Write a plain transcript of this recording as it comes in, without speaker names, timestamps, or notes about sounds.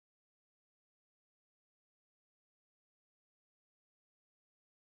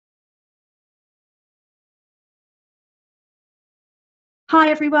Hi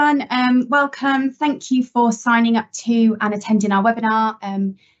everyone, welcome. Thank you for signing up to and attending our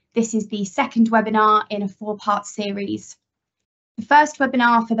webinar. This is the second webinar in a 4-part series. The first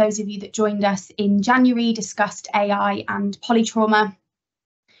webinar, for those of you that joined us in January, discussed AI and polytrauma.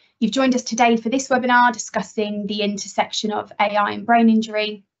 You've joined us today for this webinar discussing the intersection of AI and brain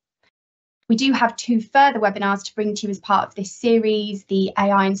injury. We do have 2 further webinars to bring to you as part of this series, the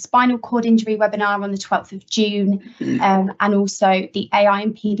AI and spinal cord injury webinar on the 12th of June, and also the AI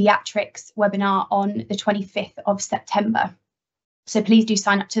and paediatrics webinar on the 25th of September. So please do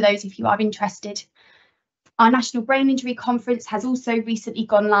sign up to those if you are interested. Our National Brain Injury Conference has also recently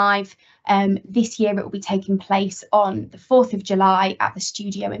gone live. This year it will be taking place on the 4th of July at the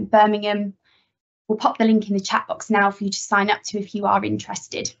studio in Birmingham. We'll pop the link in the chat box now for you to sign up to if you are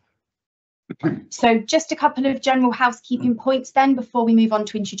interested. So just a couple of general housekeeping points then before we move on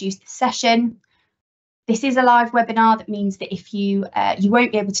to introduce the session. This is a live webinar. That means that if you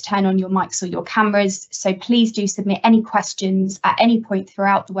won't be able to turn on your mics or your cameras, so please do submit any questions at any point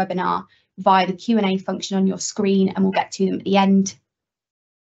throughout the webinar via the Q&A function on your screen, and we'll get to them at the end.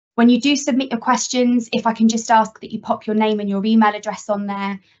 When you do submit your questions, if I can just ask that you pop your name and your email address on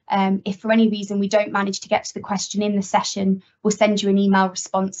there. If for any reason we don't manage to get to the question in the session, we'll send you an email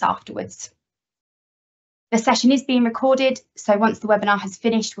response afterwards. The session is being recorded, so once the webinar has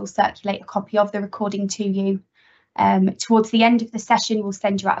finished, we'll circulate a copy of the recording to you. Towards the end of the session, we'll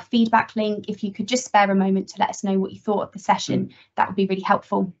send you out a feedback link. If you could just spare a moment to let us know what you thought of the session, that would be really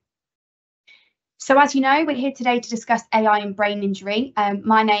helpful. So as you know, we're here today to discuss AI and brain injury.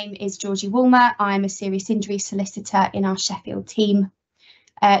 My name is Georgie Woolmer. I'm a serious injury solicitor in our Sheffield team.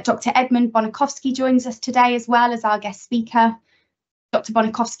 Dr. Edmund Bonikowski joins us today as well as our guest speaker. Dr.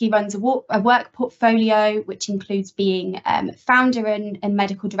 Bonikowski runs a work portfolio, which includes being founder and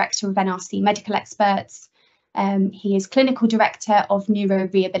medical director of NRC Medical Experts. He is clinical director of Neuro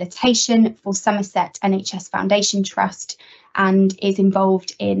Rehabilitation for Somerset NHS Foundation Trust and is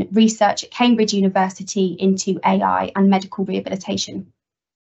involved in research at Cambridge University into AI and medical rehabilitation.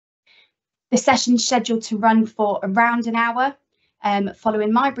 The session is scheduled to run for around an hour.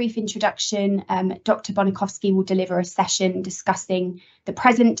 Following my brief introduction, Dr. Bonikowski will deliver a session discussing the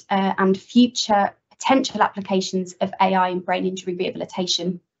present and future potential applications of AI in brain injury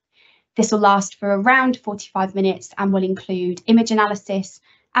rehabilitation. This will last for around 45 minutes and will include image analysis,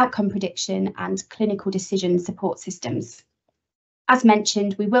 outcome prediction, and clinical decision support systems. As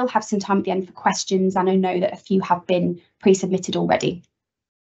mentioned, we will have some time at the end for questions, and I know that a few have been pre-submitted already.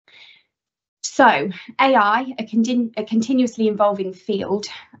 So, AI, a continuously evolving field.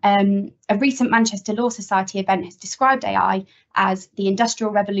 A recent Manchester Law Society event has described AI as the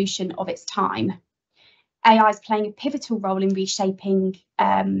industrial revolution of its time. AI is playing a pivotal role in reshaping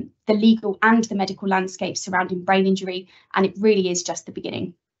the legal and the medical landscape surrounding brain injury, and it really is just the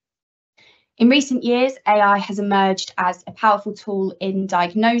beginning. In recent years, AI has emerged as a powerful tool in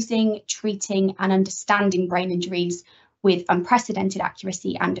diagnosing, treating, and understanding brain injuries with unprecedented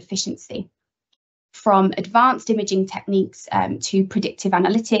accuracy and efficiency. From advanced imaging techniques to predictive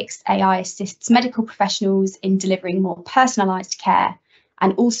analytics, AI assists medical professionals in delivering more personalised care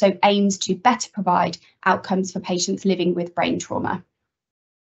and also aims to better provide outcomes for patients living with brain trauma.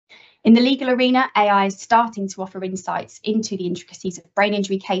 In the legal arena, AI is starting to offer insights into the intricacies of brain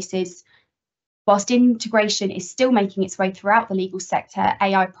injury cases. Whilst integration is still making its way throughout the legal sector,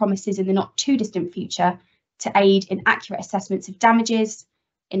 AI promises in the not too distant future to aid in accurate assessments of damages,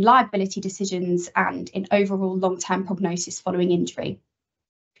 in liability decisions, and in overall long-term prognosis following injury.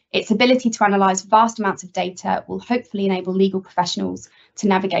 Its ability to analyse vast amounts of data will hopefully enable legal professionals to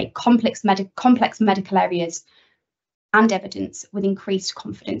navigate complex medical areas and evidence with increased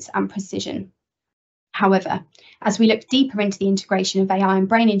confidence and precision. However, as we look deeper into the integration of AI and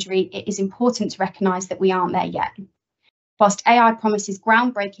brain injury, it is important to recognise that we aren't there yet. Whilst AI promises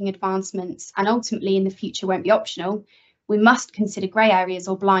groundbreaking advancements and ultimately in the future won't be optional, we must consider grey areas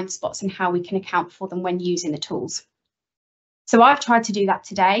or blind spots in how we can account for them when using the tools. So I've tried to do that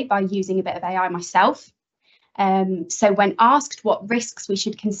today by using a bit of AI myself. So when asked what risks we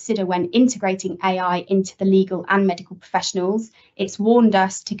should consider when integrating AI into the legal and medical professionals, it's warned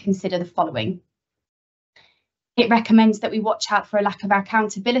us to consider the following. It recommends that we watch out for a lack of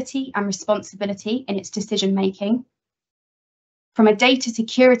accountability and responsibility in its decision making. From a data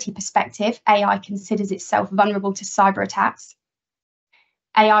security perspective, AI considers itself vulnerable to cyber attacks.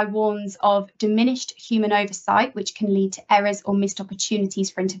 AI warns of diminished human oversight, which can lead to errors or missed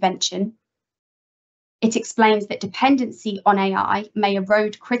opportunities for intervention. It explains that dependency on AI may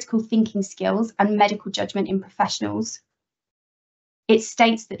erode critical thinking skills and medical judgment in professionals. It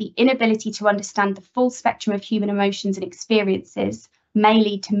states that the inability to understand the full spectrum of human emotions and experiences may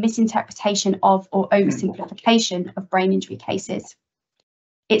lead to misinterpretation of or oversimplification of brain injury cases.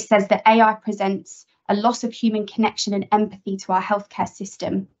 It says that AI presents a loss of human connection and empathy to our healthcare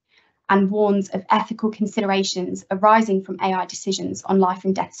system, and warns of ethical considerations arising from AI decisions on life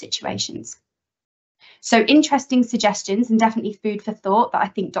and death situations. So interesting suggestions and definitely food for thought that I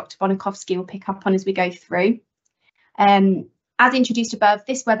think Dr. Bonikowski will pick up on as we go through. As introduced above,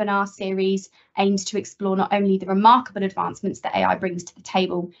 this webinar series aims to explore not only the remarkable advancements that AI brings to the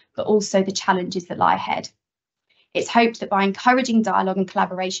table, but also the challenges that lie ahead. It's hoped that by encouraging dialogue and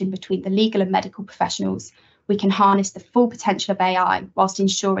collaboration between the legal and medical professionals, we can harness the full potential of AI whilst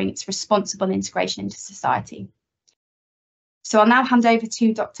ensuring its responsible integration into society. So I'll now hand over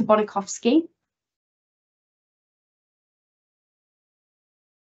to Dr. Bonikowski.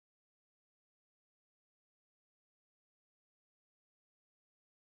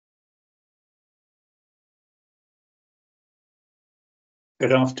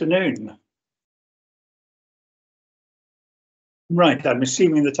 Good afternoon. Right, I'm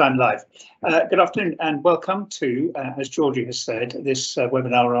assuming that I'm live. Good afternoon and welcome to, as Georgie has said, this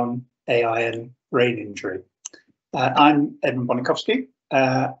webinar on AI and brain injury. I'm Edmund Bonikowski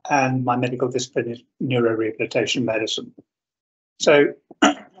and my medical discipline is Neuro Rehabilitation medicine. So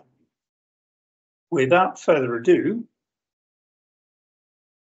without further ado,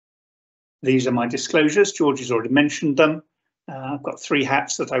 these are my disclosures. Georgie's already mentioned them. I've got 3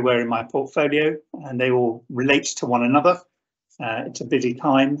 hats that I wear in my portfolio and they all relate to one another. It's a busy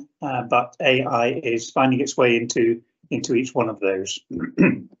time, but AI is finding its way into each one of those.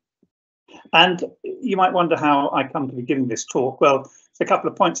 And you might wonder how I come to be giving this talk. Well, there's a couple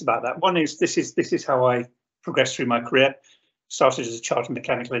of points about that. One is this is how I progressed through my career. Started as a chartered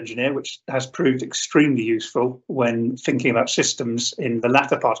mechanical engineer, which has proved extremely useful when thinking about systems in the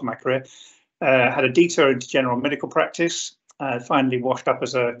latter part of my career. Had a detour into general medical practice. Finally washed up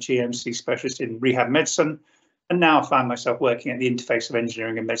as a GMC specialist in rehab medicine. And now I find myself working at the interface of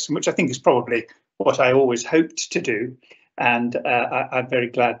engineering and medicine, which I think is probably what I always hoped to do. And I'm very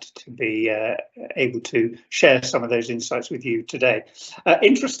glad to be able to share some of those insights with you today.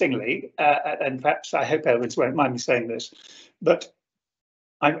 Interestingly, and perhaps I hope Elwins won't mind me saying this, but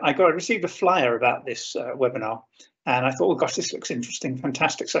I received a flyer about this webinar. And I thought, oh gosh, this looks interesting,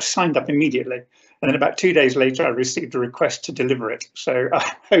 fantastic. So I signed up immediately. And then about 2 days later, I received a request to deliver it. So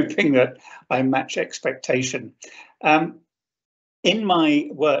I'm hoping that I match expectation. In my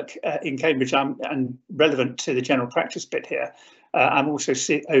work in Cambridge, and relevant to the general practice bit here, I'm also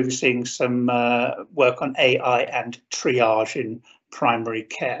overseeing some work on AI and triage in primary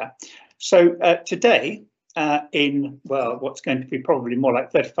care. So today, in, well, what's going to be probably more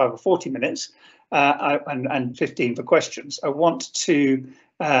like 35 or 40 minutes, and 15 for questions, I want to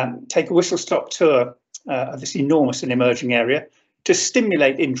take a whistle-stop tour of this enormous and emerging area to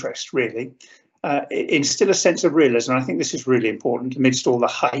stimulate interest, really, instill a sense of realism. And I think this is really important amidst all the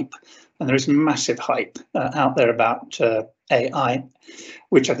hype, and there is massive hype out there about AI,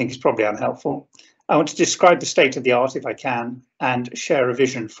 which I think is probably unhelpful. I want to describe the state of the art, if I can, and share a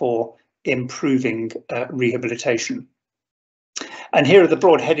vision for improving rehabilitation. And here are the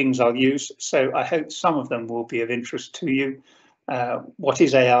broad headings I'll use, so I hope some of them will be of interest to you. What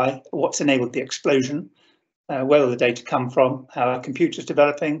is AI? What's enabled the explosion? Where will the data come from? How are computers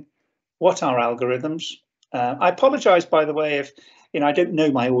developing? What are algorithms? I apologise, by the way, if I don't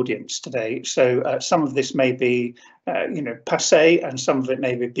know my audience today, so some of this may be passé, and some of it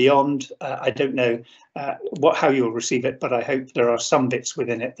may be beyond. I don't know how you'll receive it, but I hope there are some bits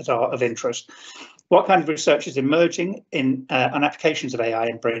within it that are of interest. What kind of research is emerging on applications of AI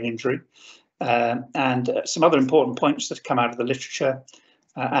in brain injury, and some other important points that come out of the literature.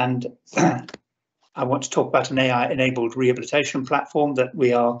 And I want to talk about an AI-enabled rehabilitation platform that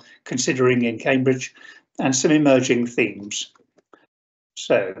we are considering in Cambridge, and some emerging themes.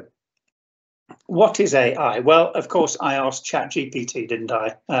 So, what is AI? Well, of course, I asked ChatGPT, didn't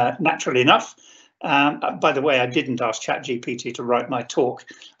I? Naturally enough. By the way, I didn't ask ChatGPT to write my talk.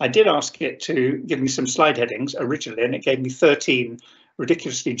 I did ask it to give me some slide headings originally, and it gave me 13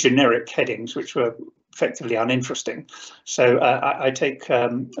 ridiculously generic headings, which were effectively uninteresting. So I take,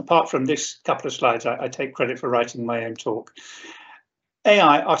 apart from this couple of slides, I take credit for writing my own talk.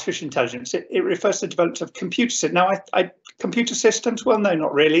 AI, artificial intelligence, it refers to the development of computer systems. Now, computer systems, well, no,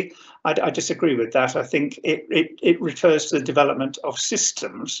 not really. I disagree with that. I think it refers to the development of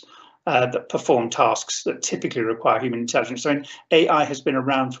systems that perform tasks that typically require human intelligence. So AI has been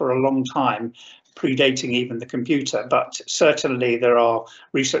around for a long time, predating even the computer, but certainly there are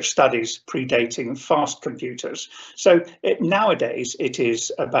research studies predating fast computers. So nowadays it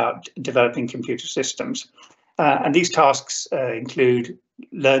is about developing computer systems. And these tasks include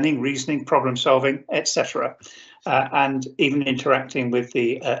learning, reasoning, problem solving, etc., and even interacting with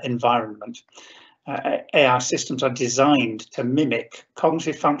the environment. AI systems are designed to mimic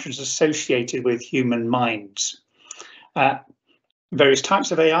cognitive functions associated with human minds. Various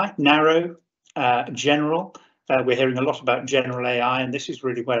types of AI, narrow, general. We're hearing a lot about general AI, and this is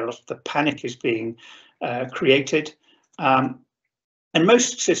really where a lot of the panic is being created. And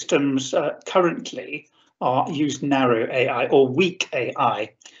most systems currently use narrow AI or weak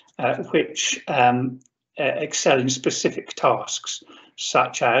AI, which excel in specific tasks,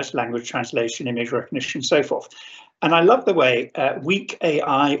 such as language translation, image recognition, so forth. And I love the way weak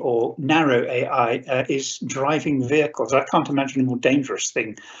AI or narrow AI is driving vehicles. I can't imagine a more dangerous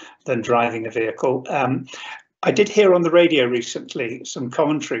thing than driving a vehicle. I did hear on the radio recently some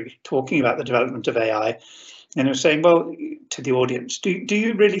commentary talking about the development of AI, and it was saying, well, to the audience, do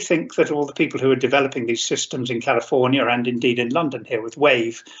you really think that all the people who are developing these systems in California and indeed in London here with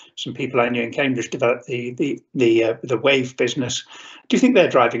Wave, some people I knew in Cambridge developed the Wave business, do you think they're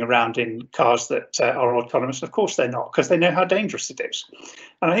driving around in cars that are autonomous? Of course they're not, because they know how dangerous it is.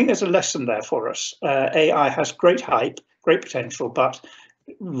 And I think there's a lesson there for us. AI has great hype, great potential, but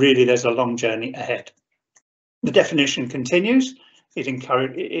really there's a long journey ahead. The definition continues. It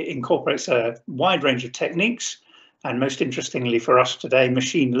incorporates a wide range of techniques, and most interestingly for us today,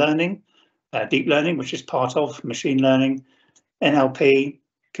 machine learning, deep learning, which is part of machine learning, NLP,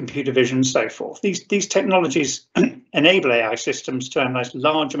 computer vision, so forth. These technologies enable AI systems to analyze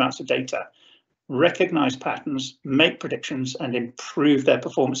large amounts of data, recognize patterns, make predictions, and improve their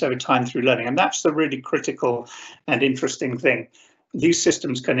performance over time through learning. And that's the really critical and interesting thing. These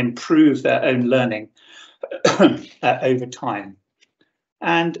systems can improve their own learning over time.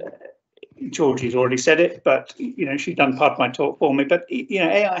 And Georgie's already said it, but she's done part of my talk for me. But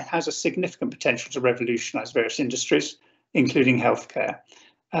AI has a significant potential to revolutionise various industries, including healthcare.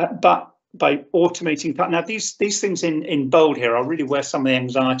 But by automating, now these things in bold here are really where some of the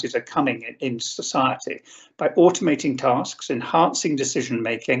anxieties are coming in society. By automating tasks, enhancing decision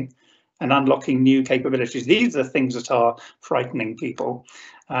making, and unlocking new capabilities. These are the things that are frightening people.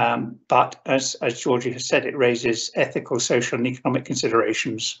 But as Georgie has said, it raises ethical, social and economic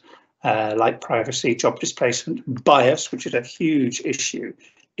considerations like privacy, job displacement, bias, which is a huge issue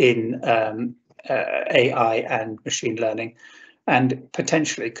in AI and machine learning, and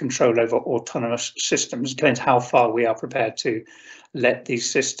potentially control over autonomous systems. It depends how far we are prepared to let these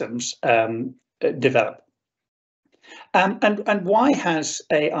systems develop. And why has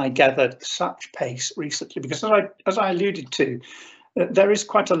AI gathered such pace recently? Because as I alluded to, there is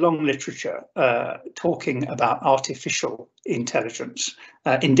quite a long literature talking about artificial intelligence.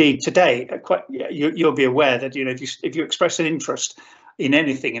 Indeed, today, you'll be aware that if you express an interest in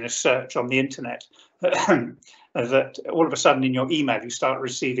anything in a search on the internet, that all of a sudden in your email you start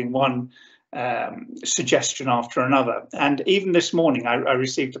receiving one suggestion after another. And even this morning, I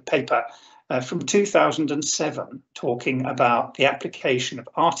received a paper from 2007 talking about the application of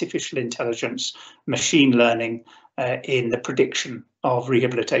artificial intelligence, machine learning in the prediction of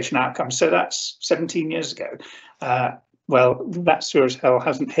rehabilitation outcomes. So that's 17 years ago. Well, that sure as hell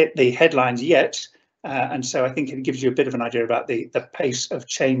hasn't hit the headlines yet. And so I think it gives you a bit of an idea about the pace of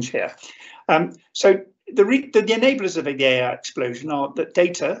change here. So the enablers of the AI explosion are that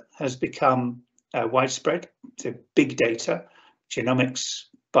data has become widespread, so big data, genomics,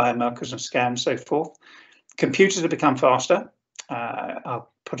 biomarkers and scans, so forth. Computers have become faster.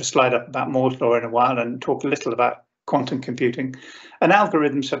 I'll put a slide up about Moore's law in a while and talk a little about quantum computing. And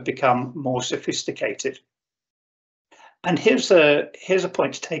algorithms have become more sophisticated. And here's a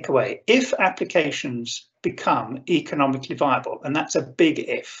point to take away. If applications become economically viable, and that's a big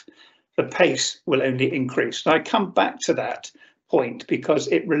if, the pace will only increase. And I come back to that point because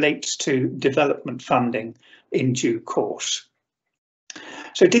it relates to development funding in due course.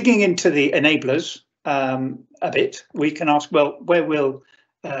 So digging into the enablers a bit, we can ask, well, where will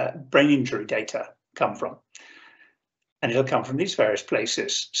brain injury data come from? And it'll come from these various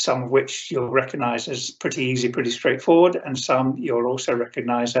places, some of which you'll recognise as pretty easy, pretty straightforward, and some you'll also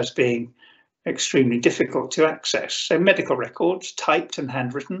recognise as being extremely difficult to access. So medical records, typed and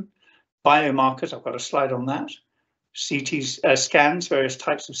handwritten, biomarkers, I've got a slide on that, CT scans, various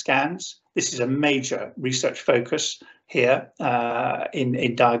types of scans. This is a major research focus here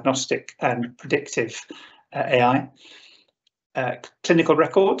in diagnostic and predictive AI. Clinical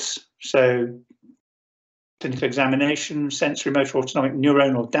records, so clinical examination, sensory motor autonomic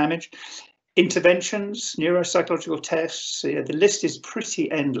neuronal damage, interventions, neuropsychological tests. The list is pretty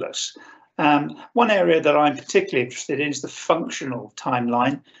endless. One area that I'm particularly interested in is the functional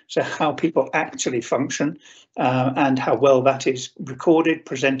timeline, so how people actually function and how well that is recorded,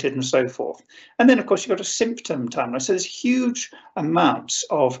 presented, and so forth. And then, of course, you've got a symptom timeline. So there's huge amounts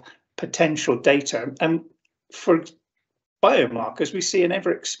of potential data. And for biomarkers, we see an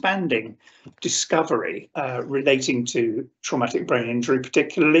ever-expanding discovery relating to traumatic brain injury,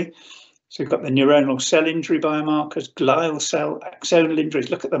 particularly. So we've got the neuronal cell injury biomarkers, glial cell, axonal injuries.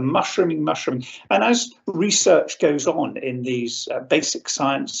 Look at the mushrooming. And as research goes on in these basic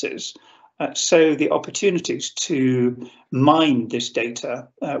sciences, so the opportunities to mine this data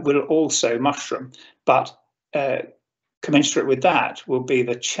will also mushroom. But commensurate with that will be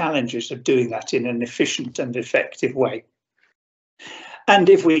the challenges of doing that in an efficient and effective way. And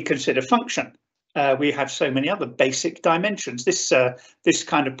if we consider function, we have so many other basic dimensions. This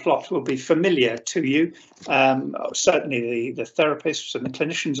kind of plot will be familiar to you. Certainly the therapists and the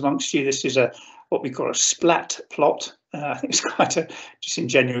clinicians amongst you. This is what we call a splat plot. I think it's quite a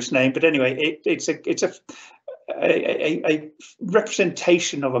disingenuous name, but anyway, it's a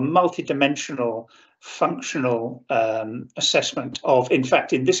representation of a multidimensional functional assessment of, in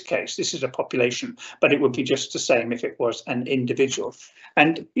fact, in this case, this is a population, but it would be just the same if it was an individual.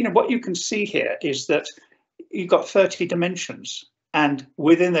 And what you can see here is that you've got 30 dimensions, and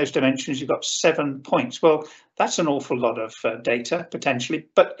within those dimensions you've got 7 points. Well, that's an awful lot of data potentially,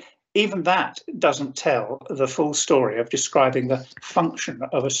 but even that doesn't tell the full story of describing the function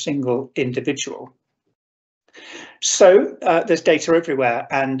of a single individual. So there's data everywhere,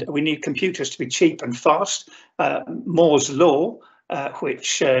 and we need computers to be cheap and fast. Moore's law,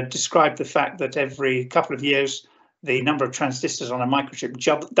 which described the fact that every couple of years the number of transistors on a microchip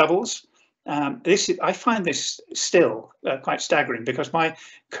doubles. I find this still quite staggering, because my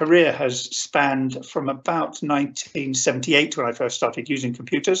career has spanned from about 1978, when I first started using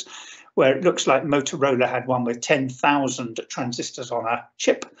computers, where it looks like Motorola had one with 10,000 transistors on a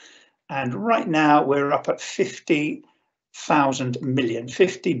chip. And right now we're up at 50,000 million,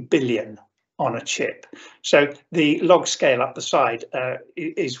 50 billion on a chip. So the log scale up the side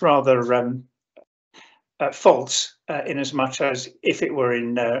is rather false, in as much as if it were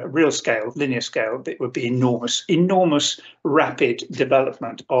in real scale, linear scale, it would be enormous rapid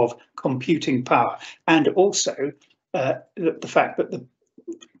development of computing power. And also the fact that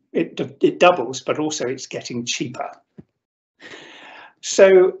it doubles, but also it's getting cheaper.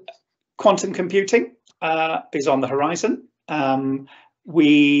 So quantum computing is on the horizon.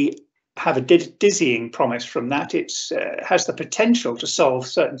 We have a dizzying promise from that. It has the potential to solve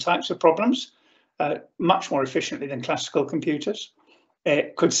certain types of problems much more efficiently than classical computers.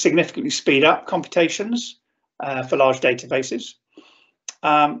 It could significantly speed up computations for large databases.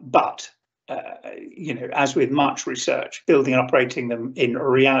 But as with much research, building and operating them in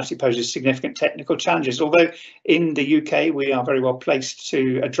reality poses significant technical challenges. Although in the UK, we are very well placed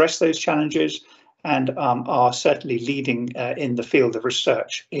to address those challenges and are certainly leading in the field of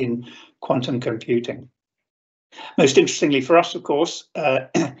research in quantum computing. Most interestingly for us, of course,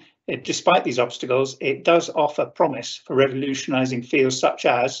 despite these obstacles, it does offer promise for revolutionizing fields such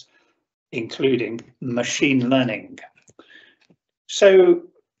as, including machine learning. So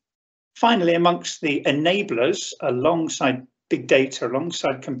finally, amongst the enablers, alongside big data,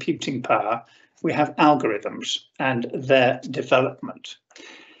 alongside computing power, we have algorithms and their development.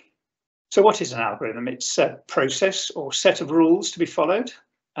 So what is an algorithm? It's a process or set of rules to be followed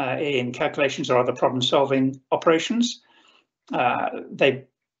in calculations or other problem-solving operations. They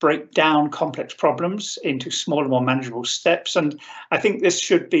break down complex problems into smaller, more manageable steps. And I think this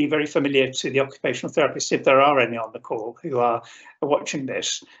should be very familiar to the occupational therapists, if there are any on the call who are watching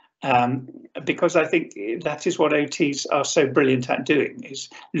this, because I think that is what OTs are so brilliant at doing, is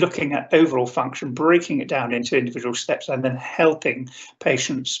looking at overall function, breaking it down into individual steps, and then helping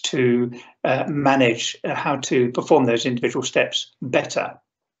patients to manage how to perform those individual steps better.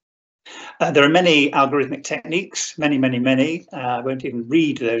 There are many algorithmic techniques, many. I won't even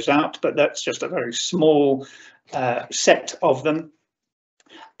read those out, but that's just a very small set of them.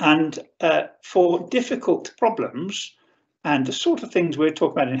 And for difficult problems, and the sort of things we're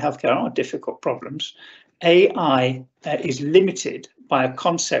talking about in healthcare are difficult problems, AI is limited by a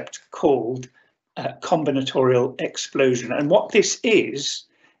concept called combinatorial explosion. And what this is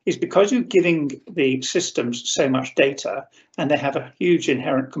because you're giving the systems so much data and they have a huge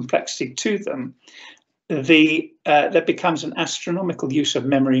inherent complexity to them, there becomes an astronomical use of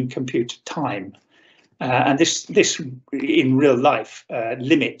memory and computer time. And this in real life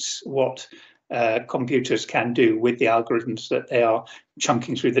limits what computers can do with the algorithms that they are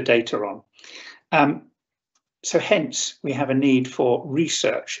chunking through the data on. So hence we have a need for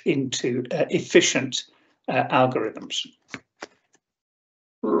research into efficient algorithms.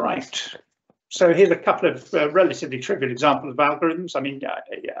 Right. So here's a couple of relatively trivial examples of algorithms. I mean,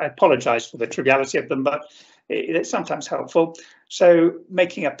 I apologize for the triviality of them, but it's sometimes helpful. So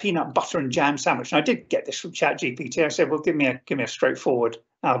making a peanut butter and jam sandwich. And I did get this from ChatGPT. I said, well, give me a straightforward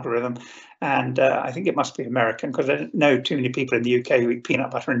algorithm. And I think it must be American because I don't know too many people in the UK who eat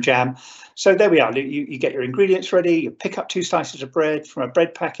peanut butter and jam. So there we are. You get your ingredients ready. You pick up 2 slices of bread from a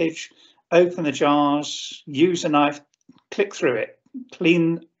bread package, open the jars, use a knife, click through it,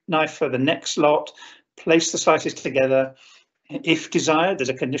 clean knife for the next lot, place the slices together. If desired, there's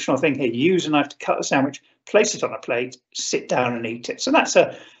a conditional thing here, use a knife to cut the sandwich, place it on a plate, sit down and eat it. So that's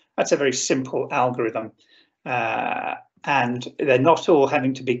a very simple algorithm. And they're not all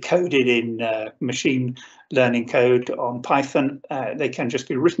having to be coded in machine learning code on Python. They can just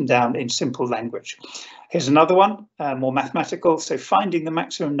be written down in simple language. Here's another one, more mathematical. So finding the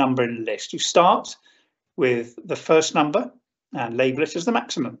maximum number in a list. You start with the first number and label it as the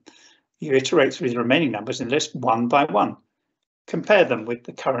maximum. You iterate through the remaining numbers in the list one by one. Compare them with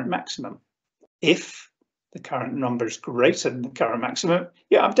the current maximum. If the current number is greater than the current maximum,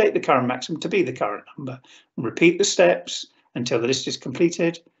 you update the current maximum to be the current number. And repeat the steps until the list is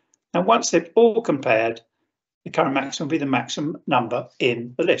completed. And once they've all compared, the current maximum will be the maximum number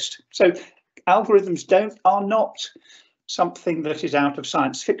in the list. So algorithms are not something that is out of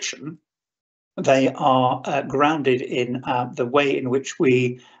science fiction. They are grounded in the way in which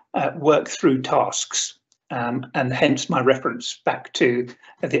we work through tasks, and hence my reference back to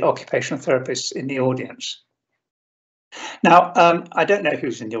the occupational therapists in the audience. Now, I don't know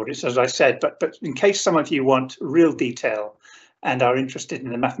who's in the audience, as I said, but in case some of you want real detail and are interested in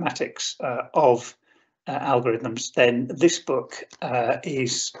the mathematics of algorithms, then this book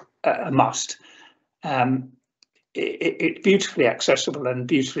is a must. It's beautifully accessible and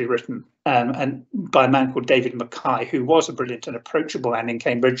beautifully written, and by a man called David Mackay, who was a brilliant and approachable man in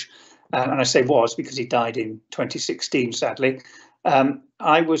Cambridge. And I say was because he died in 2016, sadly.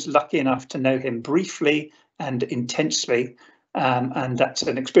 I was lucky enough to know him briefly and intensely, and that's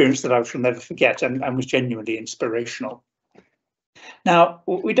an experience that I shall never forget and was genuinely inspirational. Now,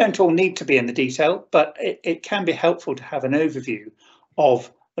 we don't all need to be in the detail, but it can be helpful to have an overview of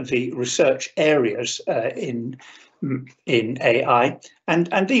the research areas in AI,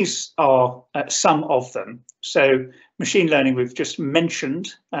 and these are some of them. So machine learning we've just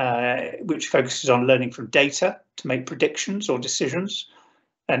mentioned, which focuses on learning from data to make predictions or decisions,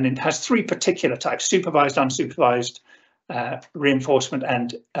 and it has 3 particular types: supervised, unsupervised, reinforcement,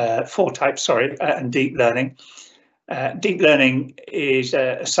 and 4 types, sorry, and deep learning. Deep learning is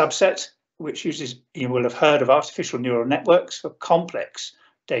a subset which uses, you will have heard of, artificial neural networks for complex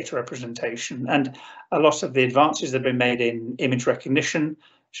data representation, and a lot of the advances that have been made in image recognition,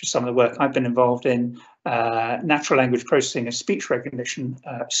 which is some of the work I've been involved in, natural language processing and speech recognition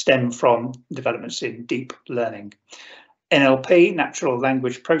stem from developments in deep learning. NLP, natural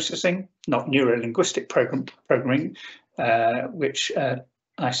language processing, not neuro-linguistic programming, which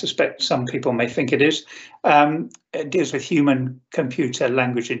I suspect some people may think it is, it deals with human-computer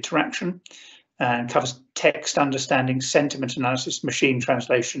language interaction and covers text understanding, sentiment analysis, machine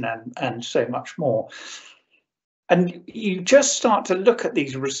translation, and so much more. And you just start to look at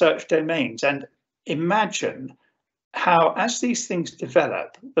these research domains and imagine how, as these things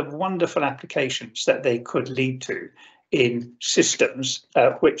develop, the wonderful applications that they could lead to in systems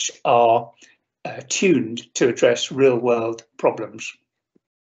which are tuned to address real-world problems.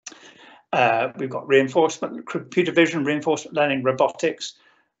 We've got reinforcement, computer vision, reinforcement learning, robotics,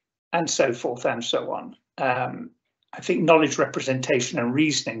 and so forth and so on. I think knowledge representation and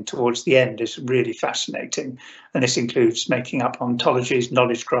reasoning towards the end is really fascinating, and this includes making up ontologies,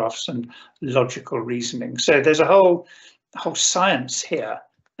 knowledge graphs, and logical reasoning. So there's a whole science here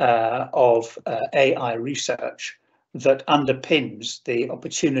of AI research that underpins the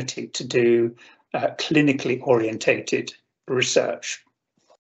opportunity to do clinically orientated research.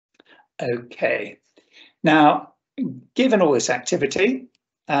 Okay, now, given all this activity,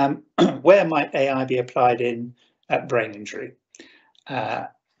 where might AI be applied in brain injury?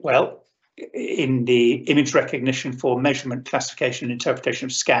 Well, in the image recognition for measurement, classification, and interpretation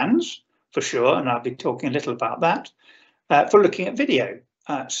of scans, for sure, and I'll be talking a little about that. For looking at video,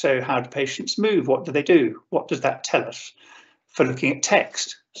 so how do patients move? What do they do? What does that tell us? For looking at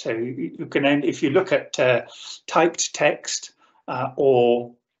text, so you can only, if you look at typed text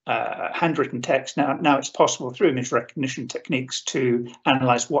or handwritten text, now it's possible through image recognition techniques to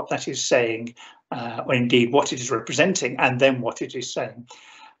analyze what that is saying, or indeed what it is representing, and then what it is saying.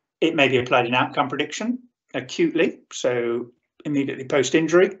 It may be applied in outcome prediction, acutely, so immediately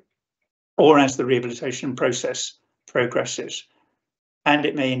post-injury, or as the rehabilitation process progresses. And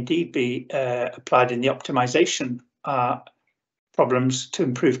it may indeed be applied in the optimization problems to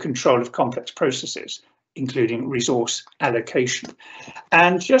improve control of complex processes, including resource allocation.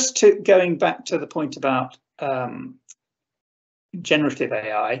 And just to going back to the point about generative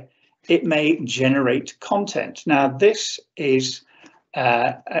AI, it may generate content. Now, this is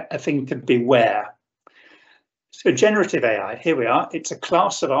a thing to beware. So generative AI, here we are, it's a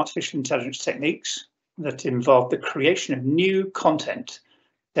class of artificial intelligence techniques that involve the creation of new content,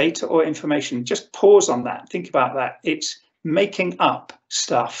 data or information. Just pause on that, think about that. It's making up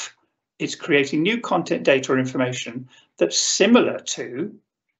stuff. It's creating new content, data or information that's similar to,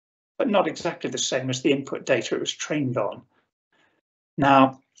 but not exactly the same as the input data it was trained on.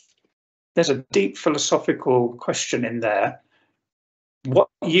 Now, there's a deep philosophical question in there. What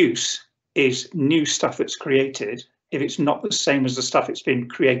use is new stuff that's created if it's not the same as the stuff it's been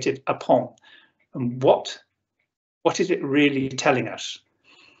created upon? And what is it really telling us?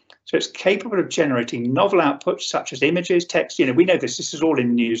 So it's capable of generating novel outputs such as images, text. You know, we know this is all in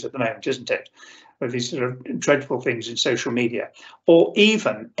the news at the moment, isn't it? With these sort of dreadful things in social media, or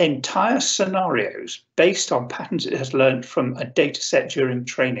even entire scenarios based on patterns it has learned from a data set during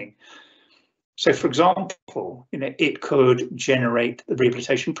training. So, for example, you know, it could generate the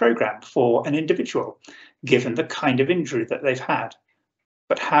rehabilitation program for an individual, given the kind of injury that they've had.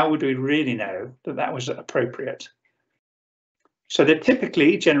 But how would we really know that that was appropriate? So they're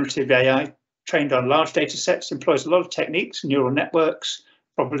typically generative AI trained on large data sets, employs a lot of techniques, neural networks,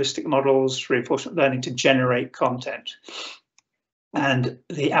 probabilistic models, reinforcement learning to generate content. And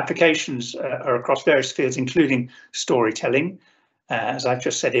the applications are across various fields, including storytelling, as I've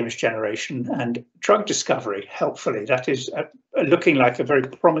just said, image generation, and drug discovery, helpfully. That is looking like a very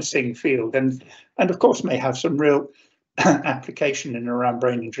promising field, and of course may have some real application in and around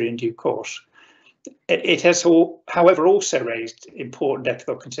brain injury in due course. It has, however, also raised important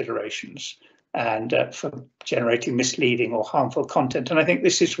ethical considerations and for generating misleading or harmful content. And I think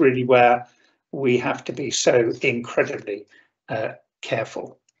this is really where we have to be so incredibly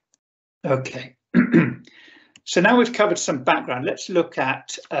careful. Okay. So now we've covered some background, let's look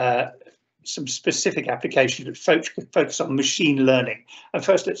at some specific applications that focus on machine learning. And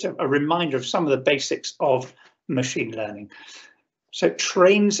first, let's have a reminder of some of the basics of machine learning. So it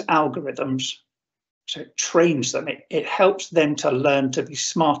trains algorithms, so it trains them, it helps them to learn to be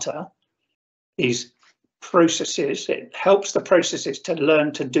smarter. These processes, it helps the processes to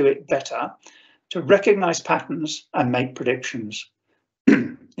learn to do it better, to recognize patterns and make predictions.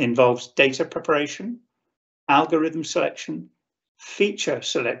 Involves data preparation, algorithm selection, feature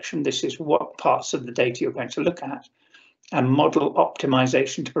selection, this is what parts of the data you're going to look at, and model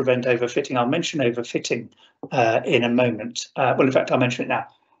optimization to prevent overfitting. I'll mention overfitting in a moment. Well, in fact, I'll mention it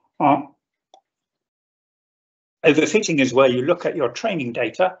now. Overfitting is where you look at your training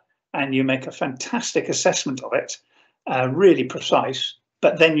data and you make a fantastic assessment of it, really precise,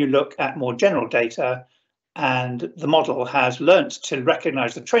 but then you look at more general data and the model has learnt to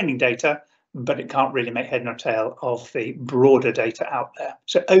recognize the training data, but it can't really make head nor tail of the broader data out there.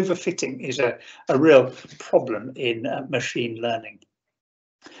 So overfitting is a real problem in machine learning.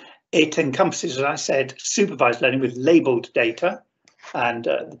 It encompasses, as I said, supervised learning with labeled data, and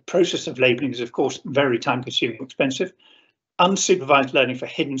the process of labeling is, of course, very time-consuming and expensive. Unsupervised learning for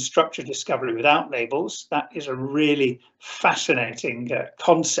hidden structure discovery without labels, that is a really fascinating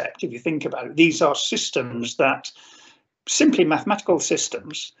concept if you think about it. These are systems that, simply mathematical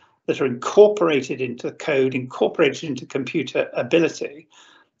systems, that are incorporated into the code, incorporated into computer ability,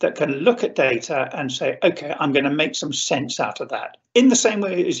 that can look at data and say, okay, I'm going to make some sense out of that, in the same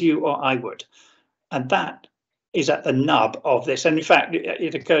way as you or I would. And that is at the nub of this. And in fact,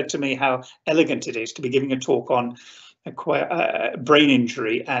 it occurred to me how elegant it is to be giving a talk on brain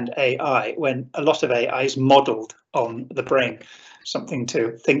injury and AI, when a lot of AI is modelled on the brain, something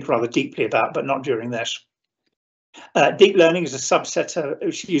to think rather deeply about, but not during this. Deep learning is a subset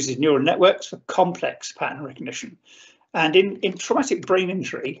which uses neural networks for complex pattern recognition. And in traumatic brain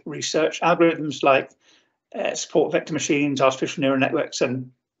injury research, algorithms like support vector machines, artificial neural networks,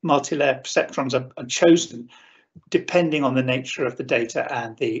 and multi-layer perceptrons are chosen depending on the nature of the data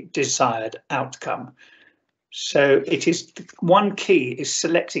and the desired outcome. So it is, one key is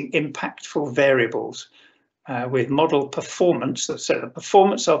selecting impactful variables with model performance, so the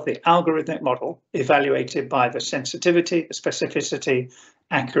performance of the algorithmic model evaluated by the sensitivity, the specificity,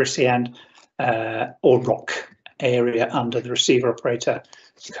 accuracy, and or ROC area under the receiver operator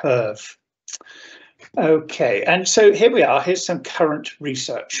curve. Okay, and so here we are, here's some current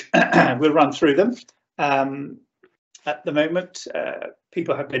research. We'll run through them. At the moment,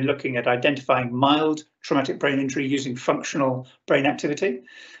 people have been looking at identifying mild traumatic brain injury using functional brain activity,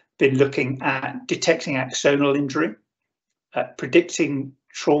 been looking at detecting axonal injury, predicting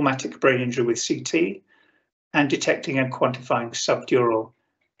traumatic brain injury with CT, and detecting and quantifying subdural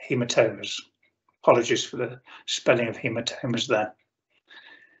hematomas. Apologies for the spelling of hematomas there.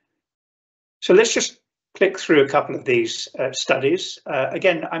 So let's just click through a couple of these studies.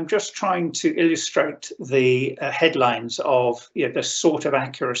 Again, I'm just trying to illustrate the headlines of the sort of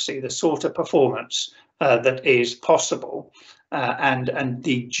accuracy, the sort of performance that is possible, and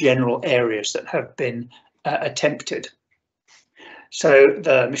the general areas that have been attempted. So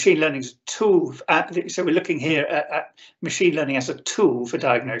the machine learning is a tool. So we're looking here at machine learning as a tool for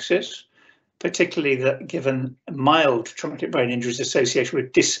diagnosis, particularly that given mild traumatic brain injuries associated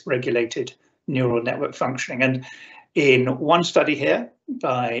with dysregulated neural network functioning. And in one study here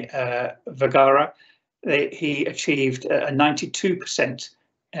by Vergara, he achieved a 92%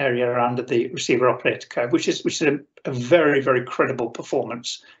 area under the receiver operator curve, which is a very, very credible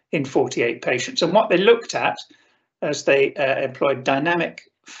performance in 48 patients. And what they looked at as they employed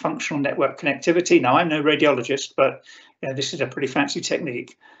dynamic functional network connectivity. Now, I'm no radiologist, but this is a pretty fancy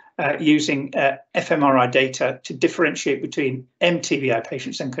technique, using fMRI data to differentiate between mTBI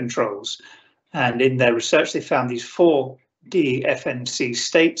patients and controls. And in their research, they found these 4 DFNC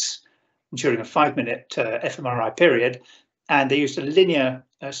states during a 5-minute fMRI period, and they used a linear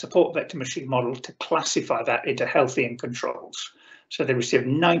support vector machine model to classify that into healthy and controls. So they received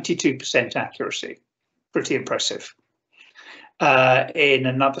 92% accuracy. Pretty impressive. In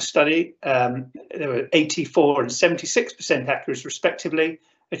another study, there were 84 and 76% accuracy respectively,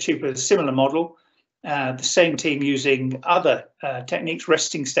 achieved with a similar model. The same team using other techniques,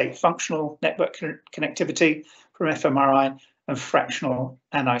 resting state functional network connectivity from fMRI and fractional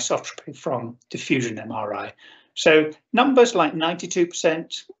anisotropy from diffusion MRI. So numbers like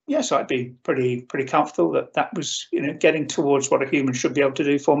 92%, yes, I'd be pretty comfortable that was getting towards what a human should be able to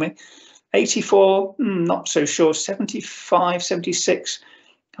do for me. 84, not so sure. 75, 76,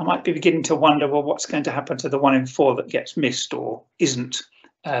 I might be beginning to wonder, well, what's going to happen to the 1 in 4 that gets missed or isn't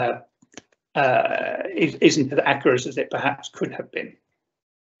as accurate as it perhaps could have been.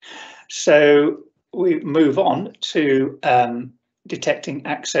 So we move on to detecting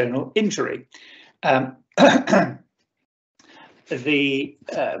axonal injury. The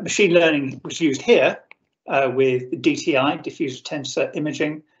machine learning was used here with DTI, diffuser tensor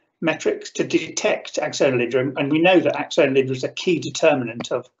imaging metrics, to detect axonal injury, and we know that axonal injury is a key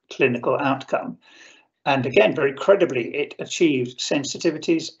determinant of clinical outcome. And again, very credibly, it achieved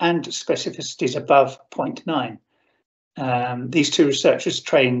sensitivities and specificities above 0.9. These 2 researchers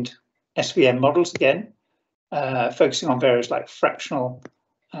trained SVM models again, focusing on variables like fractional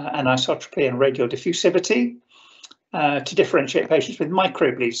anisotropy and radial diffusivity to differentiate patients with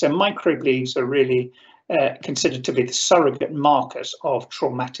microbleeds. So microbleeds are really considered to be the surrogate markers of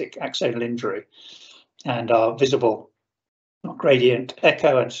traumatic axonal injury and are visible, not gradient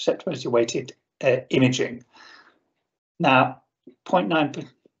echo and susceptibility weighted imaging. Now, 0.9,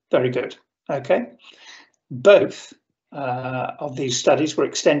 very good. Okay, both of these studies were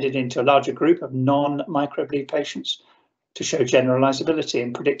extended into a larger group of non-microbleed patients to show generalizability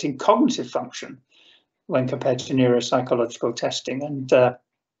in predicting cognitive function when compared to neuropsychological testing. And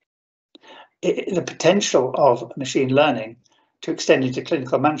the potential of machine learning to extend into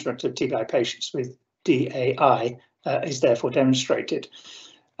clinical management of TBI patients with DAI is therefore demonstrated.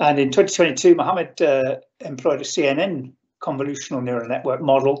 And in 2022, Mohammed employed a CNN convolutional neural network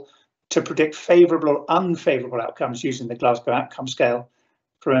model to predict favourable or unfavourable outcomes using the Glasgow Outcome Scale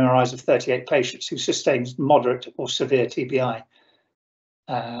for MRIs of 38 patients who sustained moderate or severe TBI,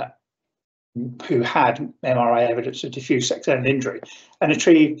 who had MRI evidence of diffuse axonal injury, and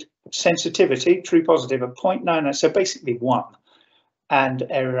achieved sensitivity, true positive, of 0.9, so basically 1, and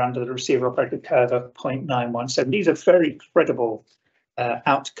area under the receiver operator curve of 0.91. So these are very credible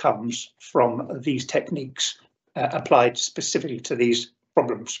outcomes from these techniques applied specifically to these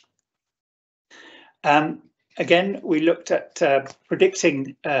problems. Again, we looked at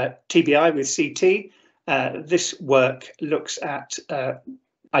predicting TBI with CT. This work looks at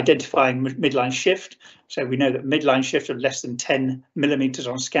identifying midline shift. So we know that midline shift of less than 10 millimeters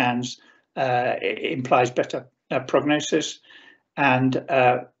on scans implies better prognosis. And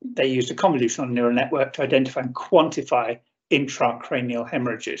they used a convolutional neural network to identify and quantify intracranial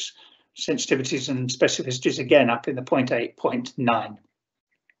hemorrhages. Sensitivities and specificities again up in the 0.8,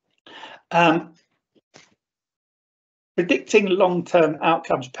 0.9. Predicting long-term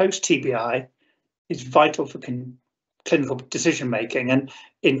outcomes post-TBI is vital for clinical decision making. And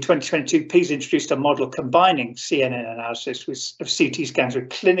in 2022, Pease introduced a model combining CNN analysis of CT scans with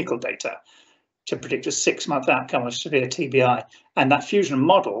clinical data to predict a 6-month outcome of severe TBI. And that fusion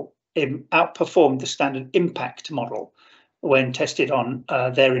model outperformed the standard impact model when tested on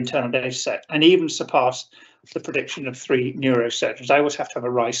their internal data set, and even surpassed the prediction of 3 neurosurgeons. I always have to have a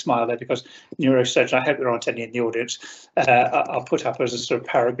wry smile there, because neurosurgeons, I hope there aren't any in the audience, are put up as a sort of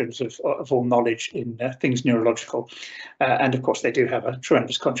paragons of all knowledge in things neurological. And of course, they do have a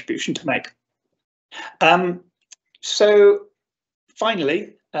tremendous contribution to make. So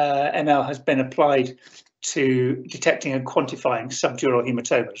finally, ML has been applied to detecting and quantifying subdural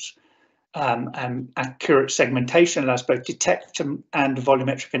hematomas. And accurate segmentation allows both detection and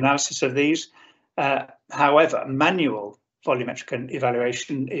volumetric analysis of these. However, manual volumetric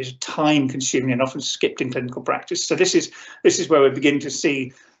evaluation is time-consuming and often skipped in clinical practice. So this is where we're beginning to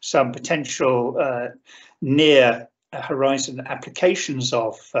see some potential near horizon applications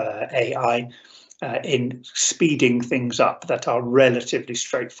of AI in speeding things up that are relatively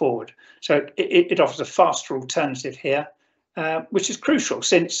straightforward. So it offers a faster alternative here, which is crucial,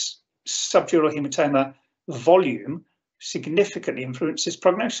 since subdural hematoma volume significantly influences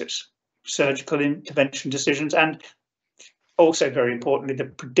prognosis, surgical intervention decisions, and also, very importantly, the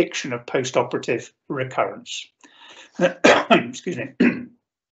prediction of post-operative recurrence. Excuse me.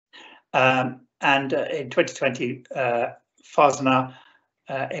 And in 2020, Farzana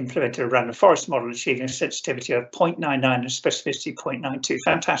implemented a random forest model achieving a sensitivity of 0.99 and a specificity 0.92.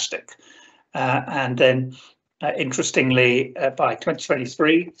 Fantastic. And then, interestingly, by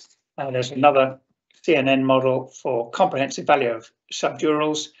 2023, there's another CNN model for comprehensive value of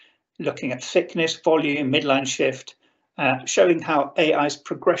subdurals, looking at thickness, volume, midline shift, showing how AI's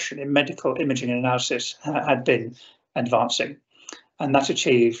progression in medical imaging and analysis had been advancing. And that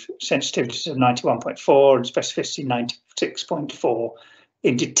achieved sensitivities of 91.4 and specificity 96.4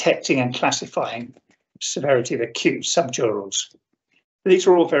 in detecting and classifying severity of acute subdurals. These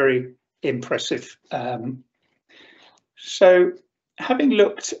are all very impressive. So, having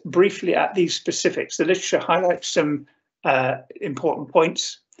looked briefly at these specifics, the literature highlights some important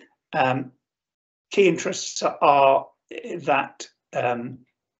points. Key interests are that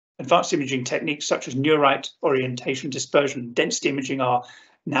advanced imaging techniques such as neurite orientation, dispersion, and density imaging are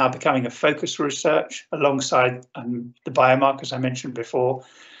now becoming a focus for research, alongside the biomarkers I mentioned before,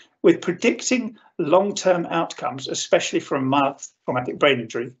 with predicting long-term outcomes, especially from mild traumatic brain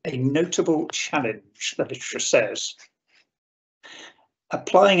injury, a notable challenge, the literature says.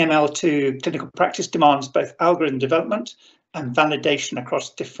 Applying ML to clinical practice demands both algorithm development and validation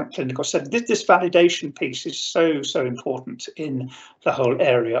across different clinical settings. This validation piece is so important in the whole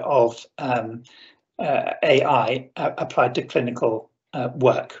area of AI applied to clinical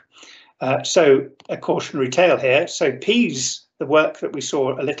work. So a cautionary tale here. So Pease, the work that we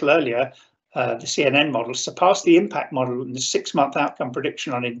saw a little earlier, the CNN model, surpassed the impact model in the 6-month outcome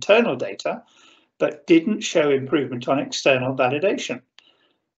prediction on internal data, but didn't show improvement on external validation.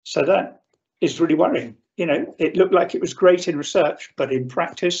 So that is really worrying. You know, it looked like it was great in research, but in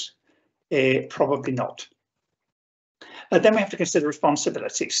practice, probably not. Then we have to consider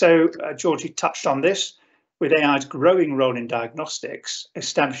responsibility. So Georgie touched on this. With AI's growing role in diagnostics,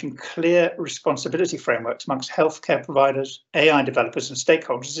 establishing clear responsibility frameworks amongst healthcare providers, AI developers, and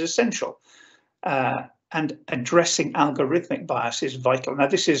stakeholders is essential. And addressing algorithmic bias is vital. Now,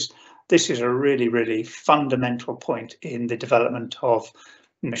 this is a really fundamental point in the development of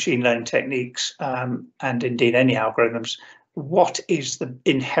machine learning techniques, and indeed any algorithms. What is the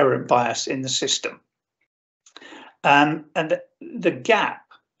inherent bias in the system? And the gap,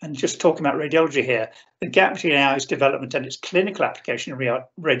 and just talking about radiology here, the gap between AI's development and its clinical application in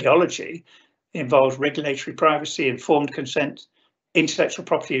radiology involves regulatory privacy, informed consent, intellectual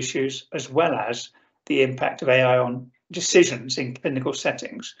property issues, as well as the impact of AI on decisions in clinical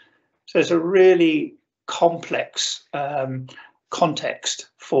settings. So there's a really complex context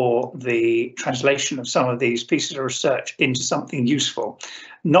for the translation of some of these pieces of research into something useful,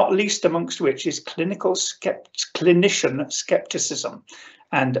 not least amongst which is clinician skepticism.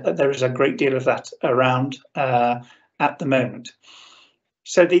 And there is a great deal of that around at the moment.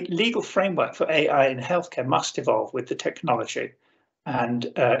 So the legal framework for AI in healthcare must evolve with the technology.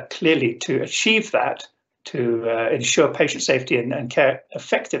 And clearly, to achieve that, to ensure patient safety and care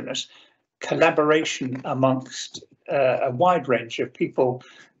effectiveness, collaboration amongst a wide range of people,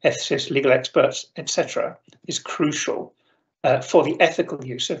 ethicists, legal experts, etc., is crucial for the ethical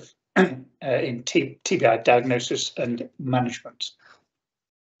use of in TBI diagnosis and management.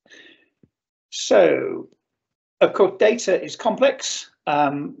 So, of course, data is complex,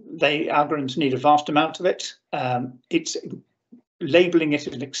 Algorithms need a vast amount of it. It's labeling it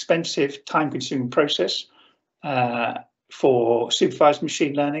as an expensive, time-consuming process for supervised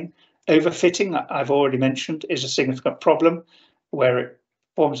machine learning. Overfitting, I've already mentioned, is a significant problem where it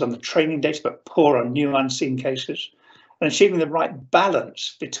performs on the training data but poor on new unseen cases. And achieving the right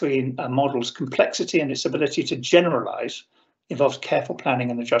balance between a model's complexity and its ability to generalize involves careful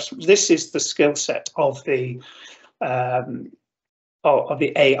planning and adjustments. This is the skill set of the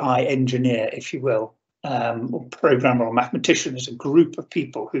AI engineer, if you will, or programmer or mathematician. Is a group of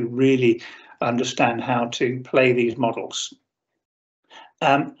people who really understand how to play these models.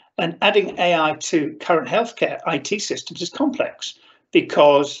 And adding AI to current healthcare IT systems is complex,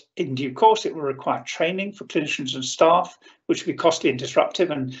 because in due course it will require training for clinicians and staff, which will be costly and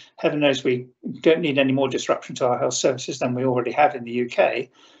disruptive, and heaven knows we don't need any more disruption to our health services than we already have in the UK.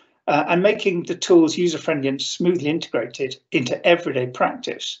 And making the tools user-friendly and smoothly integrated into everyday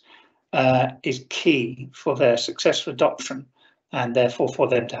practice is key for their successful adoption, and therefore for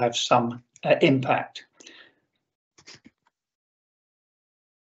them to have some impact.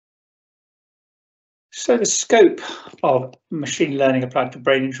 So the scope of machine learning applied to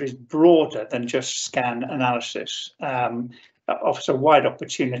brain injury is broader than just scan analysis. Offers a wide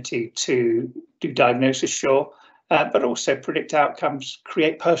opportunity to do diagnosis, sure, but also predict outcomes,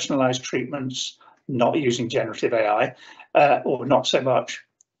 create personalized treatments, not using generative AI, or not so much,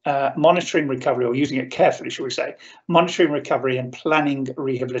 monitoring recovery, or using it carefully, shall we say, monitoring recovery and planning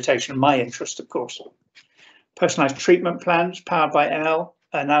rehabilitation, my interest, of course. Personalized treatment plans powered by ML,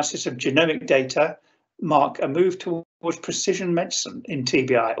 analysis of genomic data, mark a move towards precision medicine in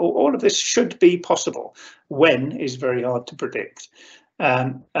TBI. All of this should be possible. When is very hard to predict.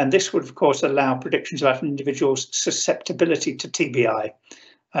 And this would, of course, allow predictions about an individual's susceptibility to TBI,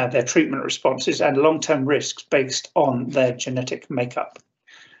 their treatment responses, and long-term risks based on their genetic makeup.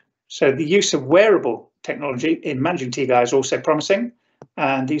 So the use of wearable technology in managing TBI is also promising,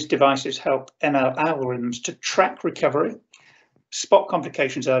 and these devices help ML algorithms to track recovery, spot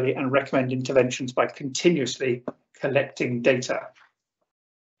complications early, and recommend interventions by continuously collecting data.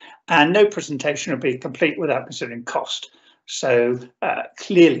 And no presentation will be complete without considering cost. So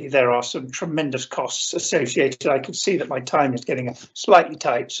clearly there are some tremendous costs associated. I can see that my time is getting slightly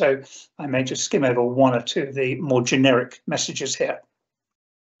tight, so I may just skim over one or two of the more generic messages here.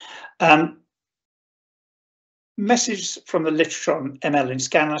 Messages from the literature on ML in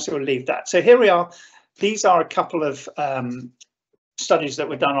scan analysis, we'll leave that. So here we are. These are a couple of studies that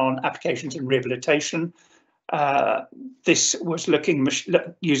were done on applications in rehabilitation. This was looking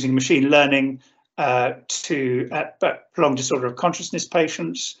using machine learning to prolonged disorder of consciousness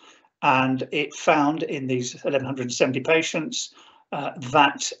patients, and it found in these 1,170 patients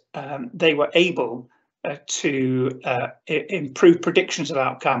that they were able to improve predictions of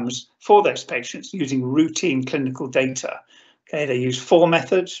outcomes for those patients using routine clinical data. Okay, they used 4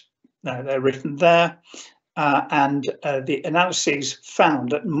 methods. They're written there. And the analyses found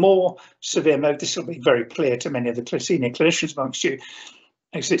that more severe mode, this will be very clear to many of the senior clinicians amongst you,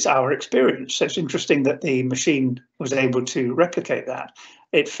 because it's our experience. So it's interesting that the machine was able to replicate that.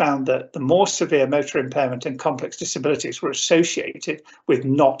 It found that the more severe motor impairment and complex disabilities were associated with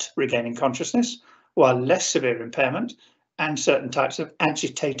not regaining consciousness, while less severe impairment and certain types of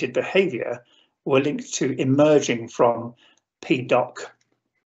agitated behaviour were linked to emerging from PDOC.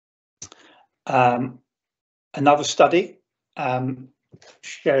 Another study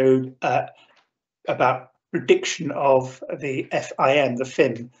showed about prediction of the FIM, the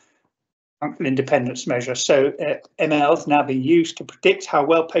FIM, functional independence measure. So ML is now being used to predict how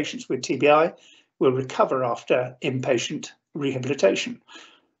well patients with TBI will recover after inpatient rehabilitation.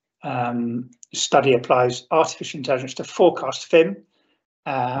 Study applies artificial intelligence to forecast FIM,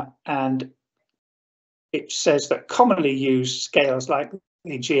 and it says that commonly used scales like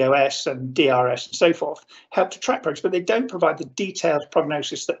the GOS and DRS and so forth help to track progress, but they don't provide the detailed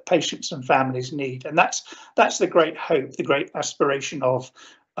prognosis that patients and families need. And that's the great hope, the great aspiration of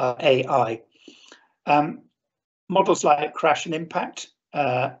AI. Models like crash and impact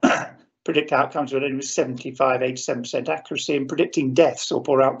predict outcomes with only 75–87% accuracy in predicting deaths or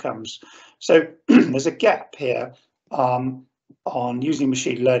poor outcomes. So there's a gap here on using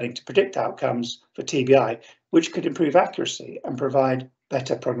machine learning to predict outcomes for TBI, which could improve accuracy and provide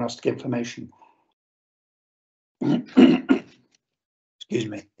better prognostic information. Excuse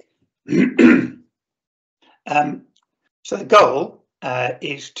me. So the goal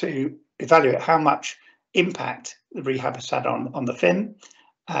is to evaluate how much impact the rehab has had on the FIM.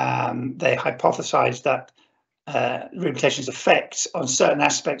 They hypothesized that rehabilitation's effects on certain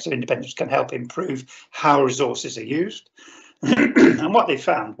aspects of independence can help improve how resources are used. And what they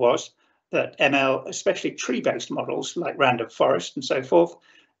found was that ML, especially tree-based models like random forest and so forth,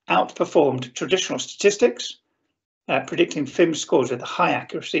 outperformed traditional statistics, predicting FIM scores with a high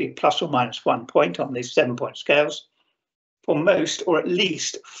accuracy, plus or minus 1 point on these 7-point scales, for most, or at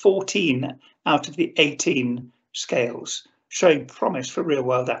least 14 out of the 18 scales, showing promise for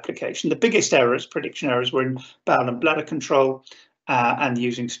real-world application. The biggest errors, prediction errors, were in bowel and bladder control and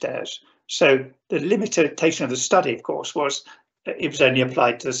using stairs. So the limitation of the study, of course, was that it was only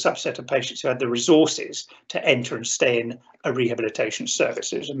applied to the subset of patients who had the resources to enter and stay in a rehabilitation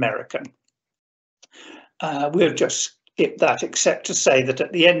service. It was American. We'll just skip that, except to say that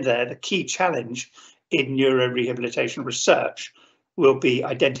at the end there, the key challenge in neuro rehabilitation research will be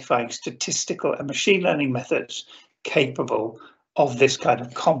identifying statistical and machine learning methods capable of this kind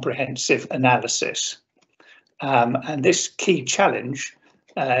of comprehensive analysis. And this key challenge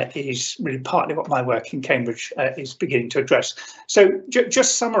is really partly what my work in Cambridge is beginning to address. So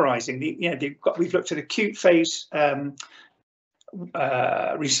just summarising, we've looked at acute phase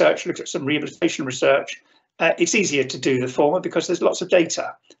research, looked at some rehabilitation research. It's easier to do the former because there's lots of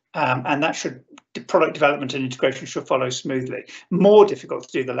data, and that product development and integration should follow smoothly. More difficult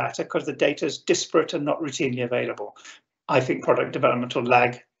to do the latter because the data is disparate and not routinely available. I think product development will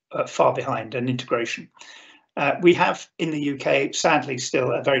lag far behind and integration. We have in the UK, sadly,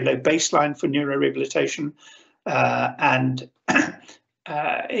 still a very low baseline for neurorehabilitation, and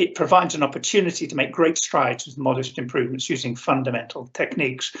it provides an opportunity to make great strides with modest improvements using fundamental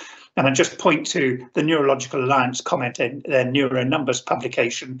techniques. And I just point to the Neurological Alliance comment in their Neuro Numbers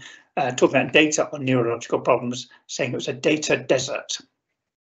publication, talking about data on neurological problems, saying it was a data desert.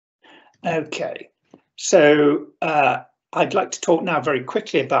 Okay, so I'd like to talk now very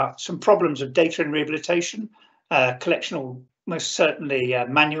quickly about some problems of data in rehabilitation. Collection will most certainly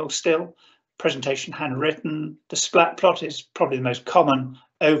manual still, presentation handwritten. The splat plot is probably the most common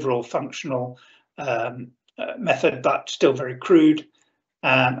overall functional method, but still very crude.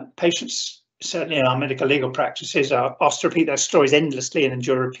 Patients, certainly in our medical legal practices, are asked to repeat their stories endlessly and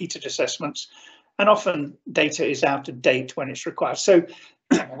endure repeated assessments. And often data is out of date when it's required. So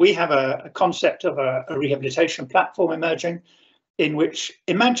we have a concept of a rehabilitation platform emerging, in which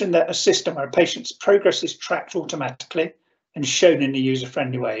imagine that a system where a patient's progress is tracked automatically and shown in a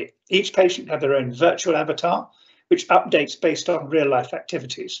user-friendly way. Each patient have their own virtual avatar, which updates based on real-life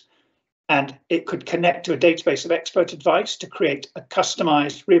activities. And it could connect to a database of expert advice to create a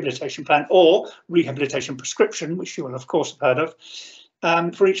customized rehabilitation plan or rehabilitation prescription, which you will of course have heard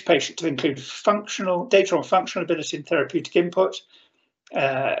of, for each patient, to include data on functional ability and therapeutic input,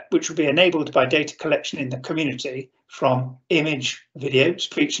 which will be enabled by data collection in the community from image, video,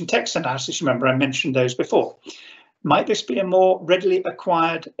 speech and text analysis. Remember, I mentioned those before. Might this be a more readily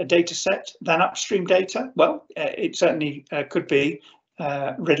acquired data set than upstream data? Well, it certainly could be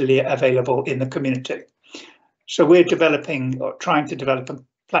readily available in the community. So we're developing or trying to develop a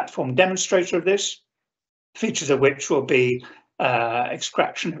platform demonstrator of this, features of which will be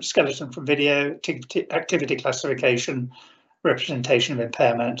extraction of skeleton from video, activity classification, representation of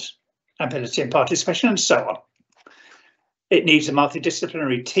impairment, ability and participation, and so on. It needs a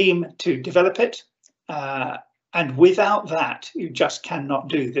multidisciplinary team to develop it. And without that, you just cannot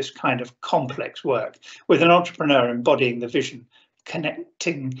do this kind of complex work. With an entrepreneur embodying the vision,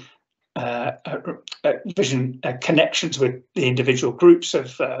 connecting connections with the individual groups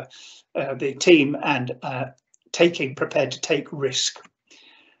of the team, and prepared to take risk.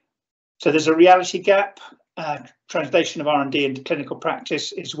 So there's a reality gap. Translation of R&D into clinical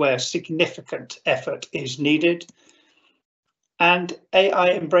practice is where significant effort is needed. And AI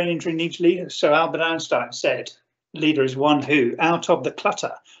in brain injury needs leaders. So Albert Einstein said, leader is one who, out of the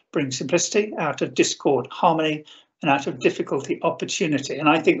clutter, brings simplicity, out of discord, harmony, and out of difficulty, opportunity. And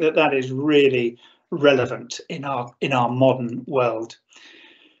I think that that is really relevant in our modern world.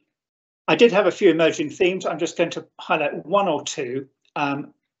 I did have a few emerging themes. I'm just going to highlight one or two.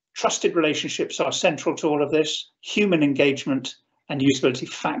 Trusted relationships are central to all of this. Human engagement and usability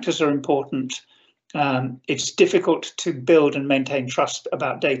factors are important. It's difficult to build and maintain trust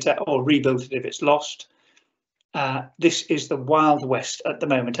about data or rebuild it if it's lost. This is the Wild West at the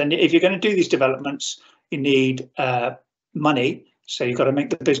moment. And if you're going to do these developments, you need money. So you've got to make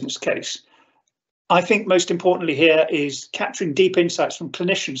the business case. I think most importantly here is capturing deep insights from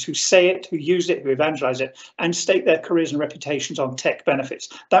clinicians who say it, who use it, who evangelize it, and stake their careers and reputations on tech benefits.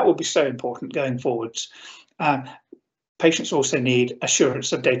 That will be so important going forwards. Patients also need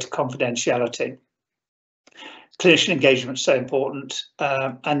assurance of data confidentiality. Clinician engagement is so important,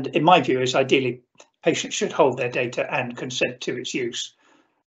 and in my view is ideally patients should hold their data and consent to its use.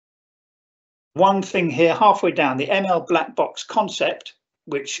 One thing here, halfway down, the ML black box concept,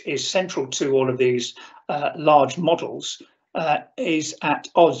 which is central to all of these large models, is at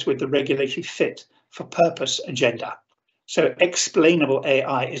odds with the regulatory fit for purpose agenda. So explainable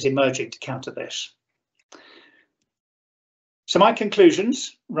AI is emerging to counter this. So my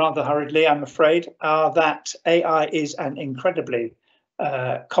conclusions, rather hurriedly, I'm afraid, are that AI is an incredibly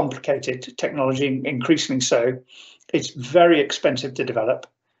complicated technology, increasingly so. It's very expensive to develop,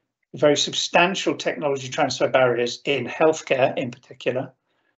 very substantial technology transfer barriers in healthcare in particular.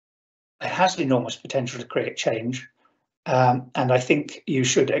 It has enormous potential to create change. And I think you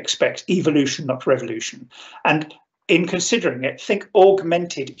should expect evolution, not revolution. And in considering it, think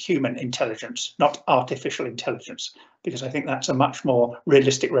augmented human intelligence, not artificial intelligence, because I think that's a much more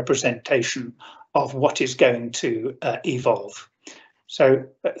realistic representation of what is going to evolve. So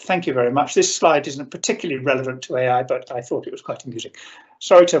thank you very much. This slide isn't particularly relevant to AI, but I thought it was quite amusing.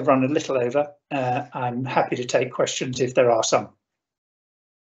 Sorry to have run a little over. I'm happy to take questions if there are some.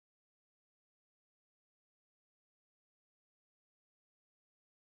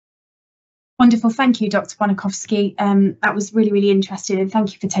 Wonderful, thank you, Dr. Bonikowski. That was really, really interesting, and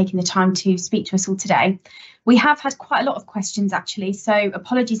thank you for taking the time to speak to us all today. We have had quite a lot of questions actually, so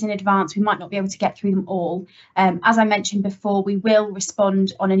apologies in advance, we might not be able to get through them all. As I mentioned before, we will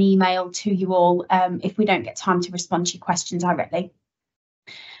respond on an email to you all if we don't get time to respond to your questions directly.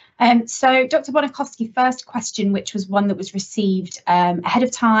 So Dr. Bonikowski, first question, which was one that was received ahead of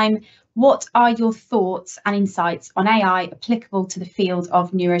time. What are your thoughts and insights on AI applicable to the field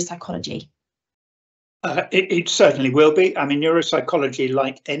of neuropsychology? It certainly will be. I mean, neuropsychology,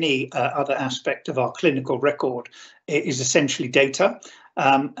 like any other aspect of our clinical record, is essentially data.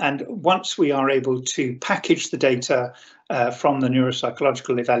 And once we are able to package the data from the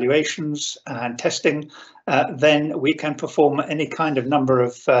neuropsychological evaluations and testing, then we can perform any kind of number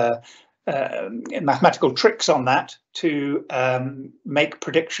of mathematical tricks on that to make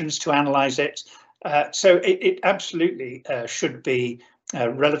predictions, to analyze it. So it absolutely should be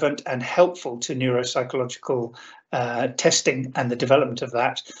relevant and helpful to neuropsychological testing and the development of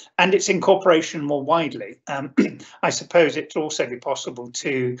that, and its incorporation more widely. I suppose it'll also be possible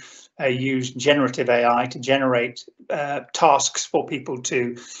to use generative AI to generate tasks for people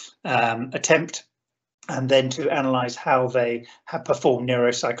to attempt, and then to analyze how they have performed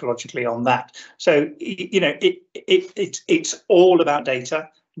neuropsychologically on that. So, you know, it's all about data.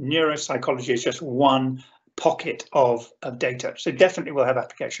 Neuropsychology is just one pocket of data, so definitely will have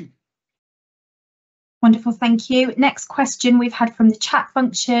application. Wonderful, thank you. Next question we've had from the chat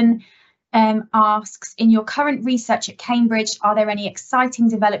function asks, in your current research at Cambridge, are there any exciting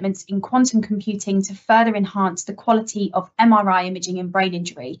developments in quantum computing to further enhance the quality of MRI imaging in brain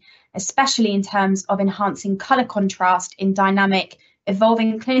injury, especially in terms of enhancing colour contrast in dynamic,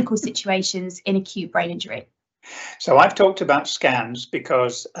 evolving clinical situations in acute brain injury? So I've talked about scans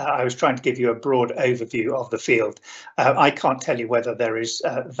because I was trying to give you a broad overview of the field. I can't tell you whether there is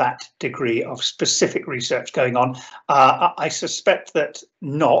that degree of specific research going on. I suspect that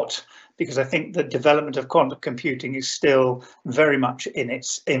not, because I think the development of quantum computing is still very much in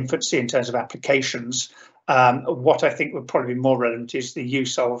its infancy in terms of applications. What I think would probably be more relevant is the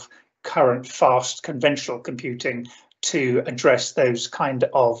use of current fast conventional computing to address those kind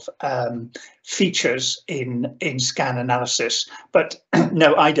of features in scan analysis. But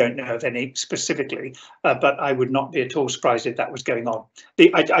no, I don't know of any specifically, but I would not be at all surprised if that was going on.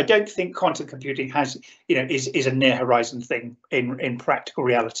 I don't think quantum computing has, is a near horizon thing in practical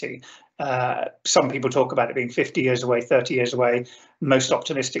reality. Some people talk about it being 50 years away, 30 years away. Most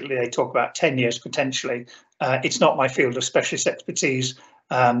optimistically, they talk about 10 years potentially. It's not my field of specialist expertise,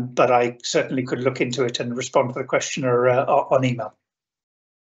 but I certainly could look into it and respond to the questioner on email.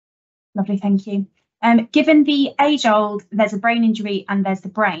 Lovely, thank you. Given the age-old, there's a brain injury and there's the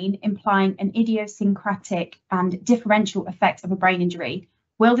brain, implying an idiosyncratic and differential effect of a brain injury,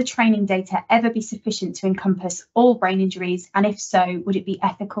 will the training data ever be sufficient to encompass all brain injuries? And if so, would it be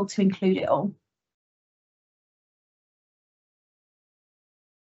ethical to include it all?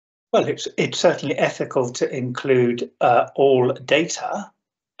 Well, it's certainly ethical to include all data,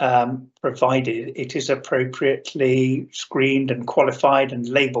 provided it is appropriately screened and qualified and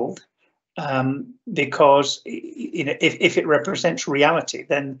labelled, because if it represents reality,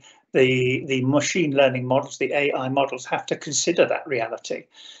 then the machine learning models, the AI models, have to consider that reality.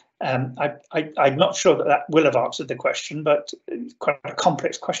 I'm not sure that will have answered the question, but it's quite a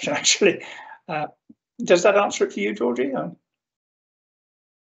complex question actually. Does that answer it for you, Georgie?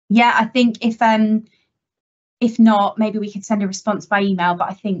 Yeah, I think if not, maybe we could send a response by email. But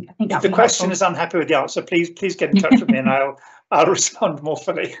I think if the question is unhappy with the answer, please get in touch with me and I'll respond more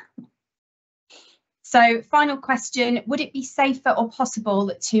fully. So final question, would it be safer or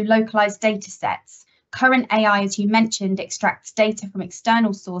possible to localize data sets? Current AI, as you mentioned, extracts data from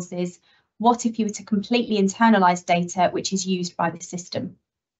external sources. What if you were to completely internalize data which is used by the system?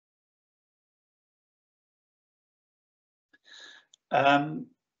 Again,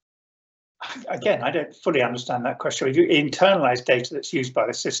 I don't fully understand that question. If you internalize data that's used by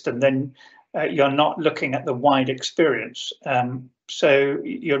the system, then you're not looking at the wide experience. So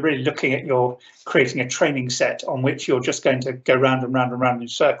you're really looking at creating a training set on which you're just going to go round and round and round in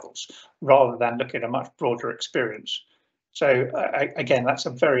circles, rather than looking at a much broader experience. So again, that's a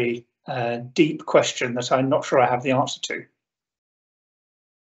very deep question that I'm not sure I have the answer to.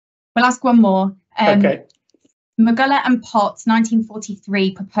 We'll ask one more. Okay. McGullagh and Potts,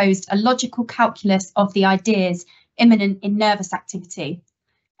 1943, proposed a logical calculus of the ideas immanent in nervous activity.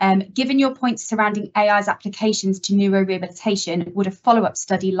 Given your points surrounding AI's applications to neuro rehabilitation, would a follow-up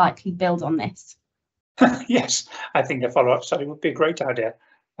study likely build on this? Yes, I think a follow-up study would be a great idea.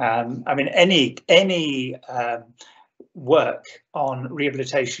 I mean, any work on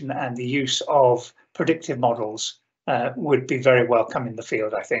rehabilitation and the use of predictive models would be very welcome in the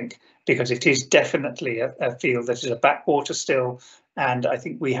field, I think, because it is definitely a field that is a backwater still. And I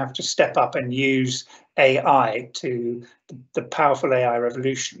think we have to step up and use AI, to the powerful AI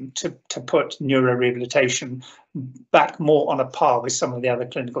revolution, to put neurorehabilitation back more on a par with some of the other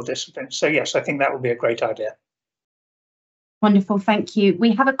clinical disciplines. So yes, I think that would be a great idea. Wonderful, thank you.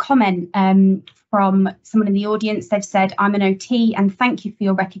 We have a comment from someone in the audience. They've said, I'm an OT and thank you for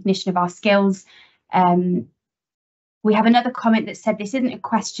your recognition of our skills. We have another comment that said, this isn't a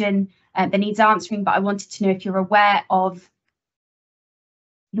question that needs answering, but I wanted to know if you're aware of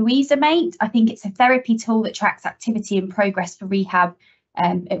Louisa Mate. I think it's a therapy tool that tracks activity and progress for rehab.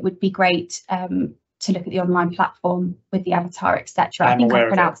 It would be great to look at the online platform with the avatar, etc. I think I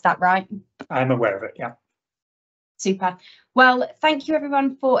pronounced that right. I'm aware of it, yeah. Super. Well, thank you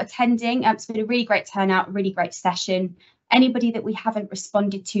everyone for attending. It's been a really great turnout, a really great session. Anybody that we haven't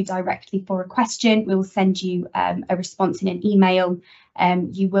responded to directly for a question, we'll send you a response in an email.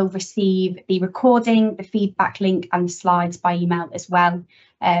 You will receive the recording, the feedback link and the slides by email as well.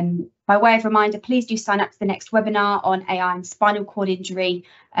 By way of reminder, please do sign up to the next webinar on AI and spinal cord injury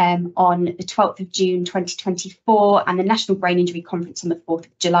on the 12th of June 2024 and the National Brain Injury Conference on the 4th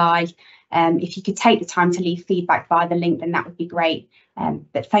of July. If you could take the time to leave feedback via the link, then that would be great.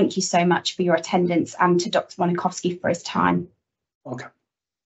 But thank you so much for your attendance and to Dr. Bonikowski for his time. Okay.